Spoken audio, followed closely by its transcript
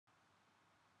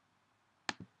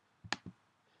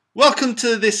Welcome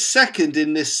to this second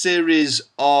in this series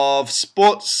of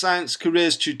Sports Science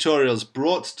Careers tutorials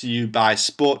brought to you by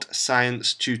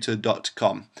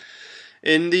sportsciencetutor.com.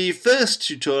 In the first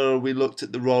tutorial we looked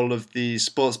at the role of the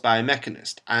sports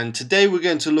biomechanist, and today we're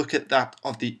going to look at that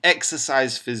of the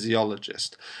exercise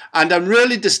physiologist. And I'm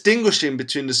really distinguishing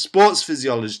between the sports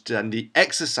physiologist and the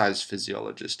exercise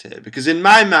physiologist here, because in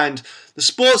my mind the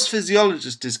sports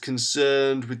physiologist is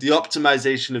concerned with the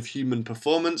optimization of human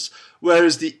performance,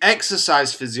 whereas the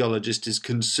exercise physiologist is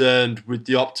concerned with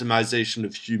the optimization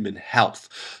of human health.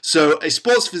 So a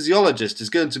sports physiologist is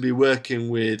going to be working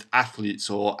with athletes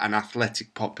or an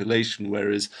athletic population,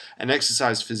 whereas an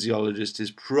exercise physiologist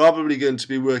is probably going to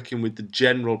be working with the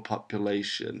general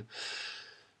population.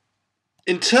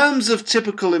 In terms of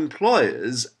typical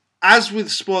employers, as with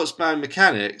sports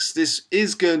biomechanics, this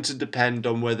is going to depend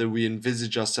on whether we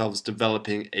envisage ourselves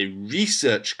developing a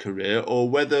research career or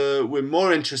whether we're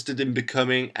more interested in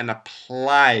becoming an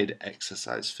applied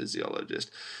exercise physiologist.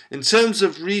 In terms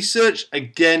of research,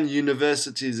 again,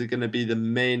 universities are going to be the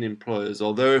main employers,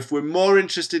 although if we're more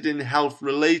interested in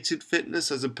health-related fitness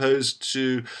as opposed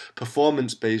to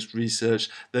performance-based research,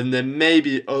 then there may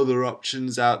be other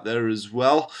options out there as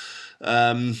well.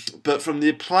 But from the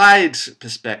applied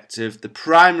perspective, the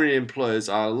primary employers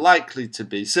are likely to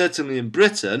be, certainly in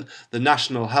Britain, the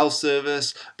National Health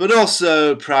Service, but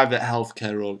also private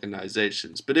healthcare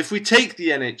organisations. But if we take the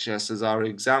NHS as our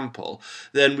example,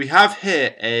 then we have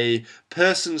here a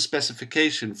person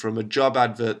specification from a job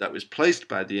advert that was placed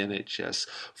by the NHS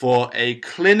for a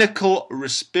clinical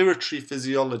respiratory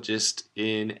physiologist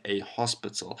in a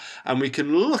hospital. And we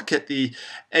can look at the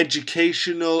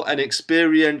educational and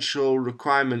experiential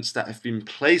requirements that have been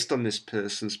placed on this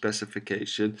person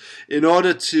specification in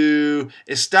order to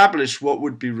establish what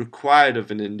would be required of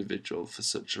an individual for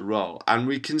such a role. And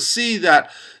we can see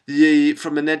that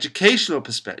from an educational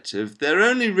perspective, they're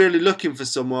only really looking for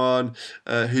someone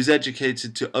who's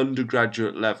educated to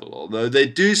undergraduate level, although they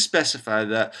do specify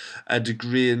that a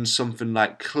degree in something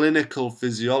like clinical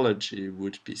physiology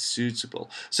would be suitable.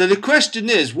 So the question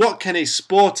is, what can a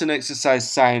sport and exercise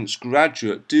science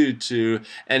graduate do to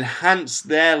enhance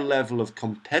their level of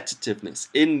competitiveness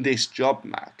in this job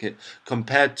market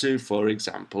compared to, for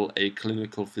example, a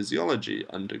clinical physiology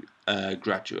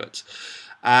undergraduate?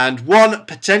 And one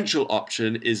potential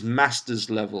option is master's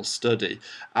level study,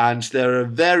 and there are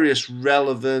various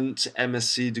relevant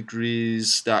MSc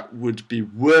degrees that would be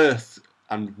worth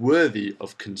and worthy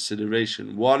of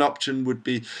consideration. One option would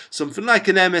be something like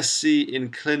an MSc in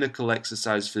clinical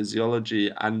exercise physiology,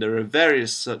 and there are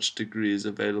various such degrees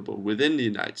available within the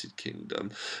United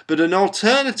Kingdom. But an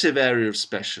alternative area of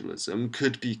specialism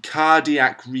could be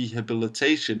cardiac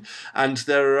rehabilitation, and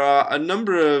there are a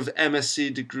number of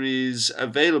MSc degrees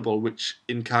available which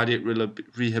in cardiac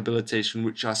rehabilitation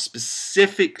which are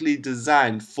specifically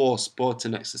designed for sport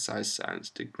and exercise science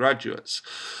graduates.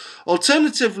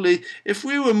 Alternatively, if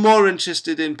we were more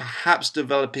interested in perhaps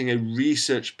developing a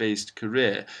research-based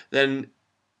career, then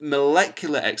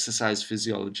molecular exercise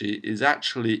physiology is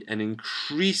actually an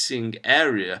increasing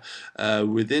area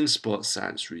within sports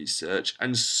science research,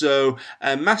 and so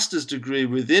a master's degree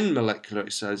within molecular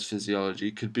exercise physiology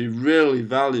could be really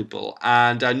valuable.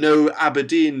 And I know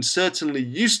Aberdeen certainly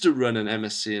used to run an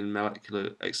MSc in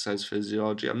molecular exercise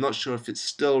physiology. I'm not sure if it's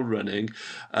still running,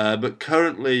 but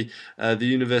currently the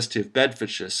University of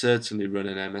Bedfordshire certainly run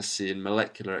an MSc in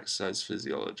molecular exercise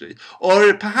physiology.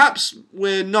 Or perhaps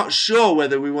we're not sure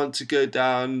whether we want to go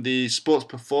down the sports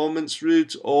performance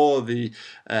route or the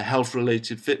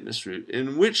health-related fitness route,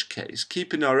 in which case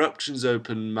keeping our options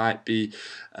open might be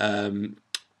a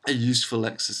useful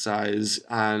exercise,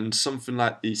 and something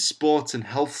like the Sport and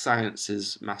Health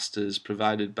Sciences Masters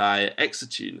provided by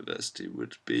Exeter University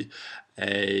would be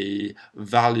a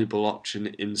valuable option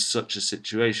in such a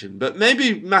situation. But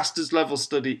maybe master's level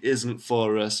study isn't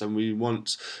for us, and we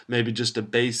want maybe just a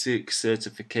basic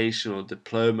certification or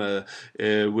diploma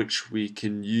which we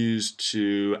can use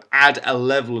to add a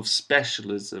level of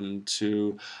specialism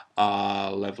to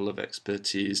our level of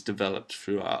expertise developed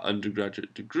through our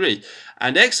undergraduate degree.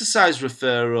 And exercise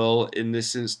referral in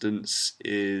this instance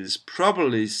is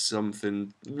probably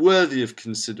something worthy of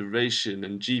consideration,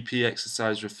 and GP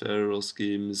exercise referral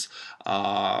schemes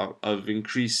are of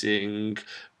increasing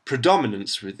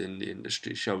predominance within the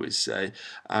industry, shall we say,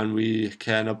 and we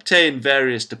can obtain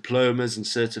various diplomas and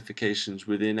certifications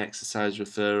within exercise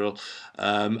referral.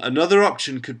 Another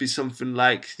option could be something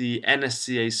like the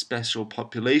NSCA Special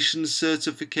Populations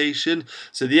Certification.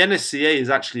 So the NSCA is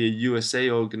actually a USA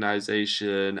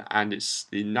organization, and it's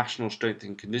the National Strength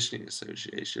and Conditioning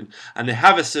Association, and they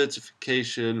have a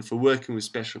certification for working with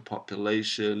special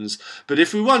populations. But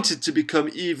if we wanted to become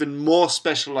even more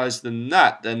specialized than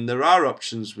that, then there are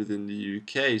options within the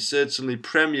UK. Certainly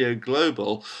Premier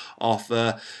Global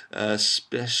offer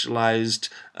specialized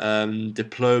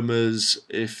diplomas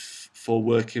for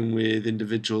working with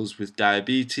individuals with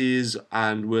diabetes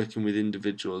and working with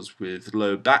individuals with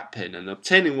low back pain, and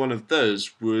obtaining one of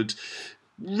those would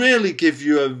really give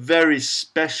you a very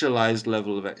specialized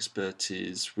level of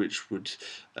expertise, which would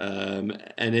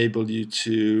enable you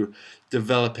to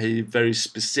develop a very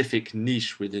specific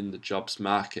niche within the jobs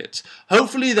market.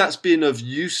 Hopefully that's been of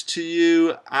use to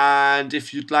you, and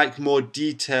if you'd like more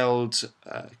detailed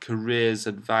careers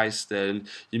advice, then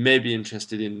you may be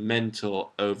interested in Mentor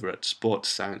over at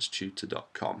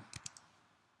sportsciencetutor.com.